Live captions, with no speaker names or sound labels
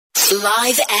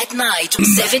Live at night,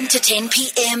 7 to 10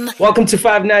 p.m. Welcome to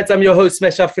Five Nights. I'm your host,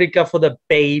 Smash Africa for the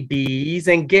babies.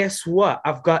 And guess what?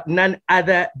 I've got none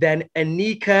other than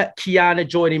Aica Kiana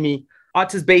joining me.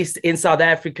 Artist based in South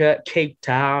Africa, Cape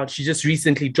Town. She just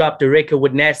recently dropped a record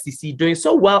with Nasty C, doing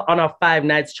so well on our Five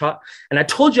Nights chart. And I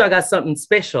told you I got something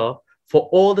special for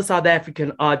all the South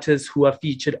African artists who are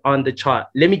featured on the chart.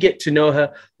 Let me get to know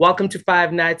her. Welcome to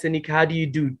Five Nights, Aica. How do you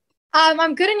do?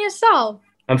 I'm good, and yourself?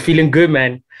 I'm feeling good,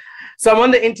 man. So I'm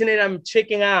on the internet, I'm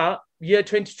checking out year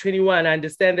 2021. I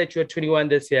understand that you're 21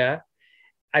 this year.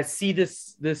 I see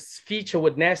this feature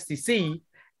with Nasty C,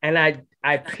 and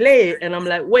I play it, and I'm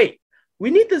like, wait, we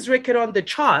need this record on the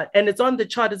chart. And it's on the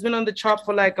chart. It's been on the chart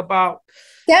for like about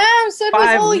damn, so it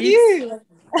was all weeks.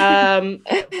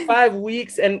 you. 5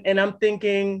 weeks, and I'm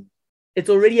thinking it's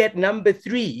already at number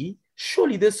 3.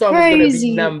 Surely this song is going to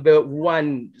be number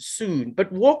 1 soon.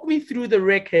 But walk me through the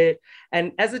record,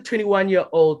 and as a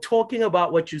 21-year-old, talking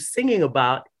about what you're singing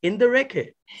about in the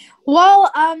record.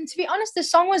 Well, to be honest, the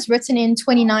song was written in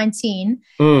 2019,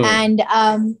 and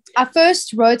I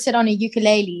first wrote it on a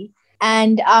ukulele.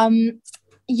 And I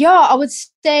would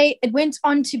say it went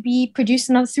on to be produced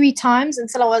another 3 times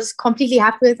until I was completely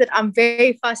happy with it. I'm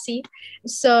very fussy,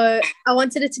 so I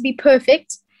wanted it to be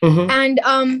perfect. And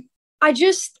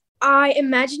I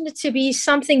imagined it to be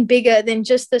something bigger than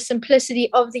just the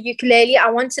simplicity of the ukulele. I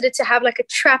wanted it to have like a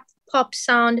trap pop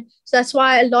sound. So that's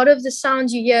why a lot of the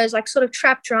sounds you hear is like sort of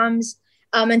trap drums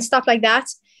and stuff like that.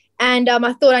 And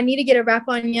I thought I need to get a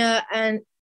rapper on here. And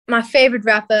my favorite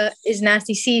rapper is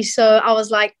Nasty C. So I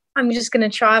was like, I'm just going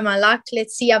to try my luck.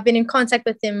 Let's see. I've been in contact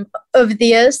with him throughout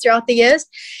the years.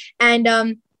 And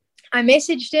I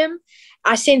messaged him.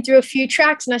 I sent through a few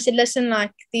tracks and I said, listen,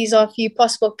 like, these are a few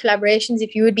possible collaborations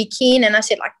if you would be keen. And I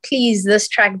said, like, please, this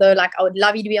track though, like, I would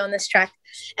love you to be on this track.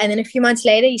 And then a few months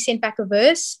later, he sent back a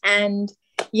verse. And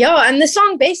the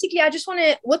song, basically, I just want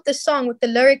to, with the song, with the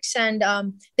lyrics and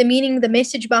the meaning, the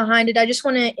message behind it, I just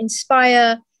want to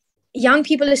inspire young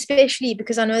people, especially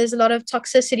because I know there's a lot of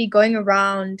toxicity going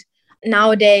around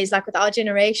nowadays, like with our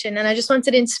generation. And I just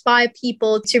wanted to inspire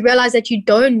people to realize that you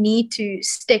don't need to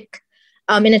stick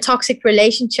in a toxic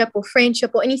relationship or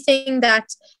friendship or anything that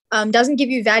doesn't give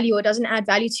you value or doesn't add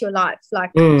value to your life.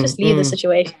 Like, just leave the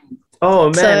situation.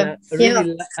 Oh, man.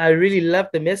 So, I really love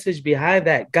the message behind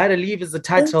that. Gotta Leave is the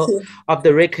title of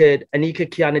the record. Aica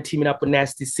Kiana teaming up with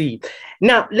Nasty C.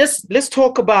 Now, let's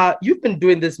talk about, you've been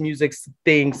doing this music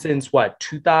thing since what,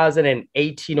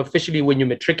 2018, officially when you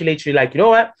matriculate. You're like, you know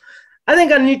what? I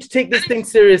think I need to take this thing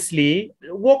seriously.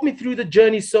 Walk me through the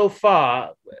journey so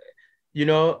far, you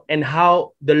know, and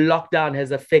how the lockdown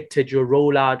has affected your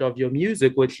rollout of your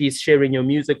music, which is sharing your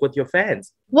music with your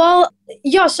fans. Well,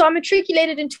 so I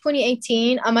matriculated in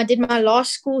 2018. I did my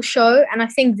last school show, and I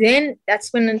think then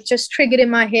that's when it just triggered in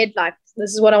my head, like,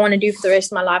 this is what I want to do for the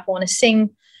rest of my life. I want to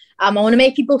sing. I want to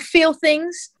make people feel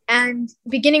things. And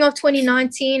beginning of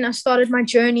 2019, I started my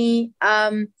journey,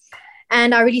 and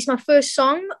I released my first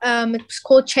song. It was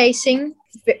called Chasing.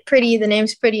 The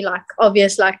name's pretty, like,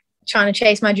 obvious, like, trying to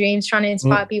chase my dreams, trying to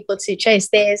inspire people to chase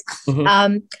theirs.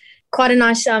 Quite a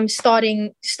nice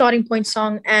starting point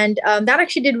song. And that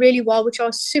actually did really well, which I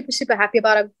was super, super happy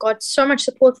about. I got so much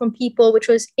support from people, which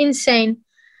was insane.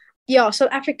 Yeah,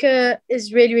 South Africa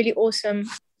is really, really awesome,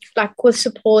 like with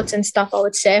support and stuff, I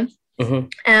would say.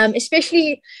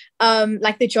 Especially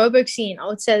like the Joburg scene. I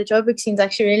would say the Joburg scene is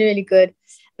actually really, really good.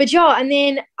 But and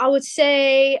then I would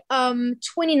say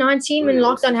 2019, when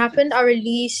lockdown happened, I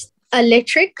released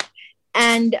Electric.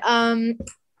 And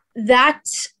that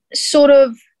sort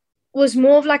of was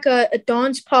more of like a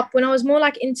dance pop, when I was more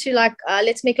like into like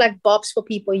let's make like bops for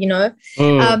people, you know.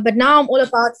 But now I'm all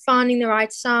about finding the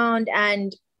right sound,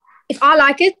 and if I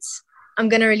like it, I'm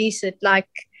gonna release it. Like,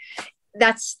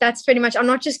 that's pretty much, I'm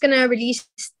not just gonna release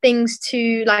things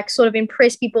to like sort of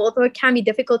impress people, although it can be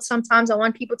difficult sometimes. I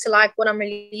want people to like what I'm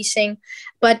releasing,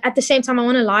 but at the same time I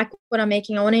want to like what I'm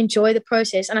making. I want to enjoy the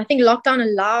process. And I think lockdown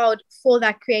allowed for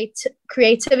that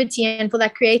creativity and for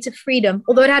that creative freedom,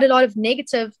 although it had a lot of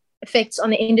negative effects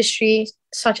on the industry,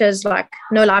 such as like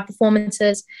no live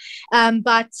performances,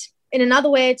 but in another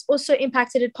way, it's also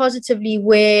impacted it positively,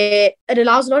 where it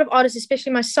allows a lot of artists,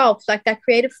 especially myself, like that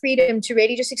creative freedom to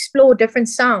really just explore different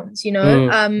sounds, you know.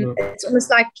 It's almost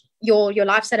like your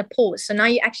life's at a pause. So now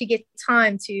you actually get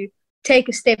time to take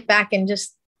a step back and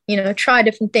just, you know, try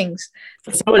different things.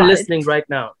 Someone listening right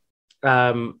now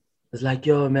is like,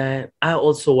 yo, man, I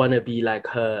also want to be like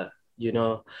her, you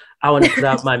know. I want to put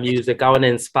out my music. I want to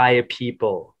inspire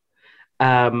people.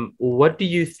 What do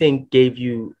you think gave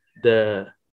you the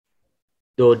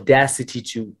audacity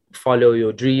to follow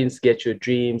your dreams, get your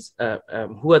dreams?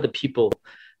 Who are the people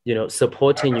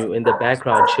supporting you in the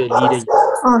background, cheerleading.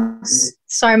 Oh,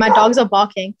 sorry, my dogs are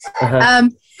barking.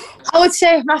 I would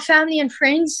say my family and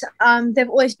friends, they've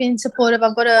always been supportive.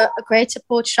 I've got a great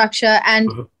support structure, and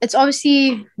it's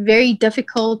obviously very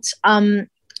difficult,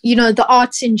 the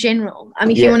arts in general.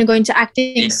 If you want to go into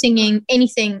acting, singing,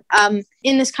 anything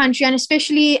in this country, and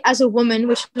especially as a woman,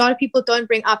 which a lot of people don't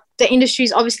bring up, the industry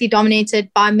is obviously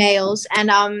dominated by males. And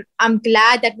I'm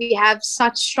glad that we have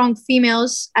such strong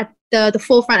females at the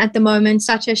forefront at the moment,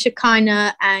 such as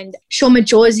Kiana and Shoma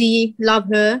Josie, love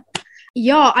her.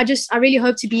 Yeah, I really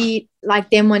hope to be like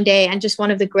them one day, and just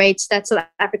one of the greats that South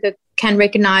Africa can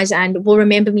recognize and will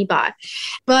remember me by.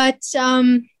 But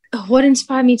what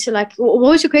inspired me to what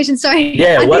was your question? Sorry.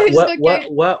 Yeah, what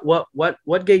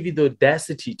gave you the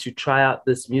audacity to try out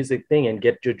this music thing and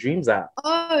get your dreams out?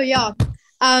 Oh yeah.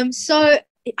 So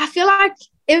I feel like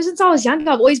ever since I was young,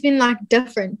 I've always been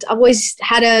different. I've always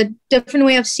had a different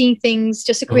way of seeing things,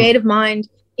 just a creative mind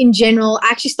in general. I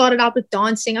actually started out with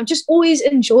dancing. I've just always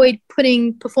enjoyed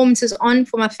putting performances on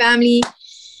for my family.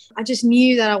 I just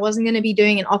knew that I wasn't going to be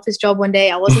doing an office job one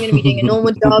day. I wasn't going to be doing a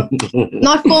normal job.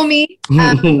 Not for me.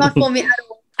 Not for me at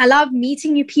all. I love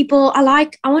meeting new people. I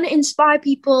want to inspire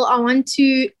people. I want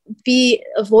to be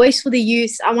a voice for the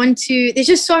youth. There's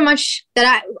just so much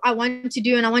that I want to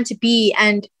do and I want to be,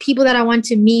 and people that I want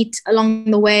to meet along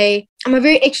the way. I'm a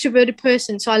very extroverted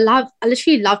person, so I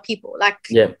literally love people.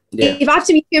 If I have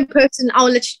to meet you in person,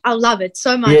 I'll love it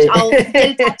so much. I'll get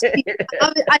in touch with people.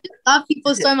 I just love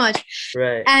people so much.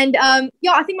 Right. And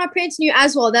I think my parents knew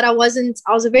as well that I was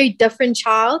a very different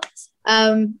child.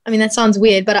 That sounds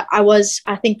weird, but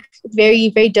I think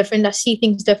very, very different. I see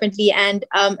things differently, and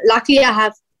luckily I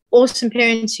have awesome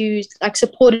parents who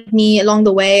supported me along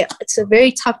the way. It's a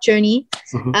very tough journey.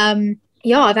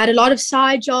 I've had a lot of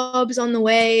side jobs on the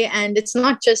way, and it's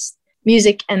not just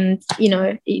music, and you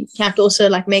have to also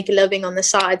make a living on the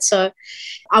side. So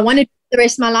I wanted the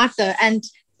rest of my life though, and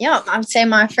I would say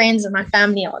my friends and my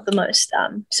family are the most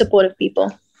supportive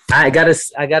people. I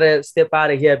gotta step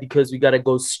out of here because we gotta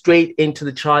go straight into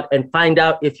the chart and find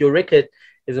out if your record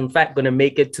is in fact going to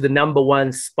make it to the number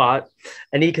 1 spot.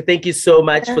 Anika, thank you so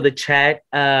much for the chat.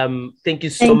 Thank you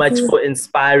so much for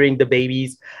inspiring the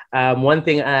babies. One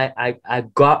thing I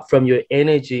got from your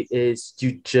energy is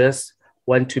you just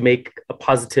want to make a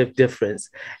positive difference.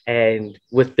 And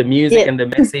with the music and the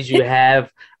message you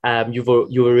have, you've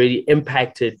already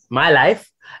impacted my life.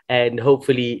 And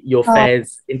hopefully your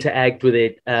fans interact with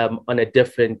it on a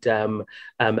different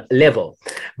level.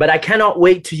 But I cannot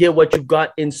wait to hear what you've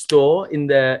got in store in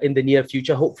the near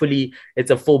future. Hopefully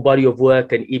it's a full body of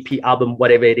work, an EP album,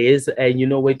 whatever it is. And you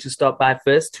know where to stop by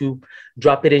first to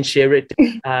drop it and share it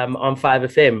on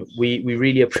 5FM. We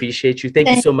really appreciate you. Thank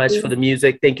you so much for the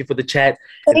music. Thank you for the chat.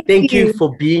 Thank you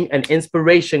for being an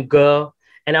inspiration, girl.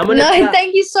 And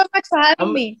thank you so much for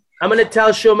having me. I'm going to tell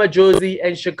Shoma Josie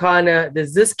and Shakana,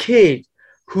 there's this kid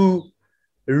who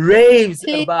raves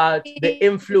about the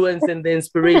influence and the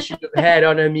inspiration you've had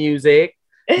on her music.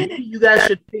 You guys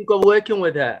should think of working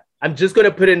with her. I'm just going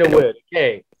to put in a word,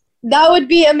 okay? That would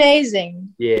be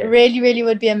amazing. Yeah. Really, really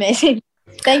would be amazing.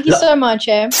 Thank you so much.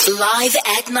 Live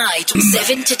at night,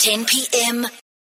 7 to 10 p.m.